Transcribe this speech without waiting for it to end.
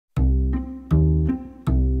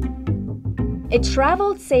It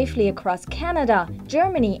traveled safely across Canada,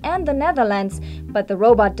 Germany, and the Netherlands, but the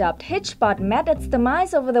robot dubbed hitchBOT met its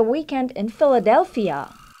demise over the weekend in Philadelphia.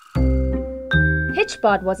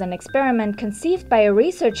 hitchBOT was an experiment conceived by a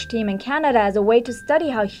research team in Canada as a way to study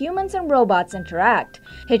how humans and robots interact.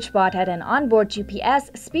 hitchBOT had an onboard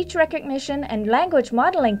GPS, speech recognition, and language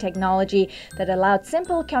modeling technology that allowed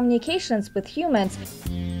simple communications with humans.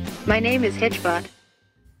 My name is hitchBOT.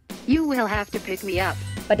 You will have to pick me up.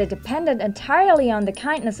 But it depended entirely on the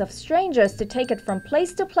kindness of strangers to take it from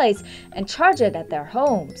place to place and charge it at their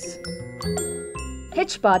homes.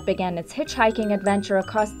 hitchBOT began its hitchhiking adventure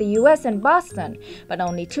across the US in Boston, but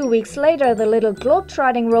only 2 weeks later the little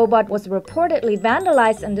globe-trotting robot was reportedly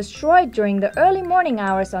vandalized and destroyed during the early morning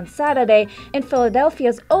hours on Saturday in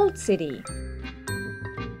Philadelphia's Old City.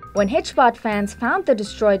 When hitchBOT fans found the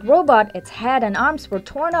destroyed robot, its head and arms were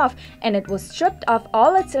torn off and it was stripped of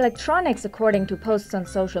all its electronics, according to posts on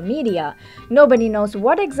social media. Nobody knows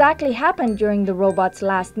what exactly happened during the robot's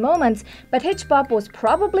last moments, but hitchBOT was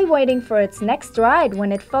probably waiting for its next ride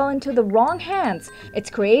when it fell into the wrong hands, its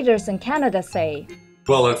creators in Canada say.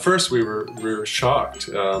 Well, at first we were shocked,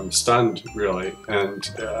 stunned, really, and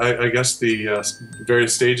I guess the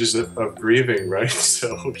various stages of grieving, right?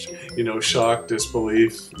 So, shock,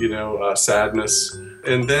 disbelief, sadness,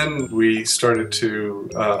 and then we started to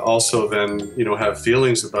also then, have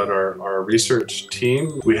feelings about our research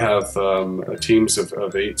team. We have teams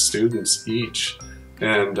of 8 students each.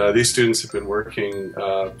 And these students have been working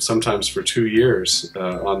sometimes for 2 years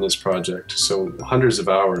on this project, so hundreds of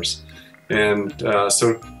hours. And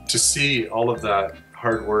so to see all of that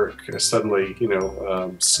hard work suddenly,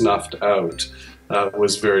 snuffed out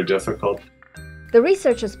was very difficult. The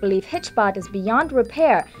researchers believe hitchBOT is beyond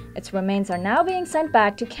repair. Its remains are now being sent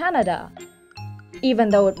back to Canada. Even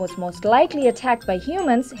though it was most likely attacked by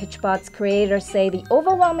humans, hitchBOT's creators say the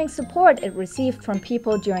overwhelming support it received from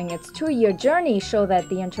people during its 2-year journey show that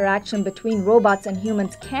the interaction between robots and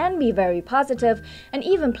humans can be very positive and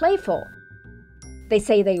even playful. They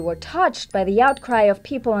say they were touched by the outcry of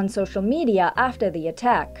people on social media after the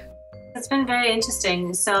attack. It's been very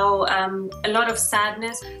interesting. So a lot of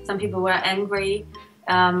sadness. Some people were angry.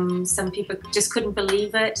 Some people just couldn't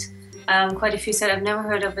believe it. Quite a few said, I've never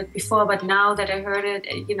heard of it before, but now that I heard it,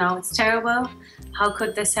 it's terrible. How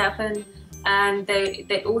could this happen? And they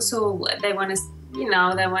want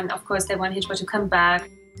hitchBOT to come back.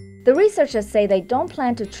 The researchers say they don't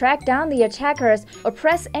plan to track down the attackers or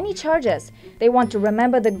press any charges. They want to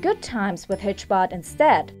remember the good times with hitchBOT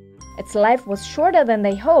instead. Its life was shorter than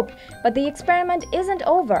they hoped, but the experiment isn't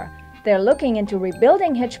over. They're looking into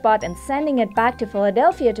rebuilding hitchBOT and sending it back to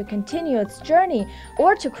Philadelphia to continue its journey,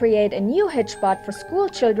 or to create a new hitchBOT for school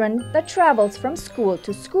children that travels from school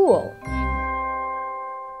to school.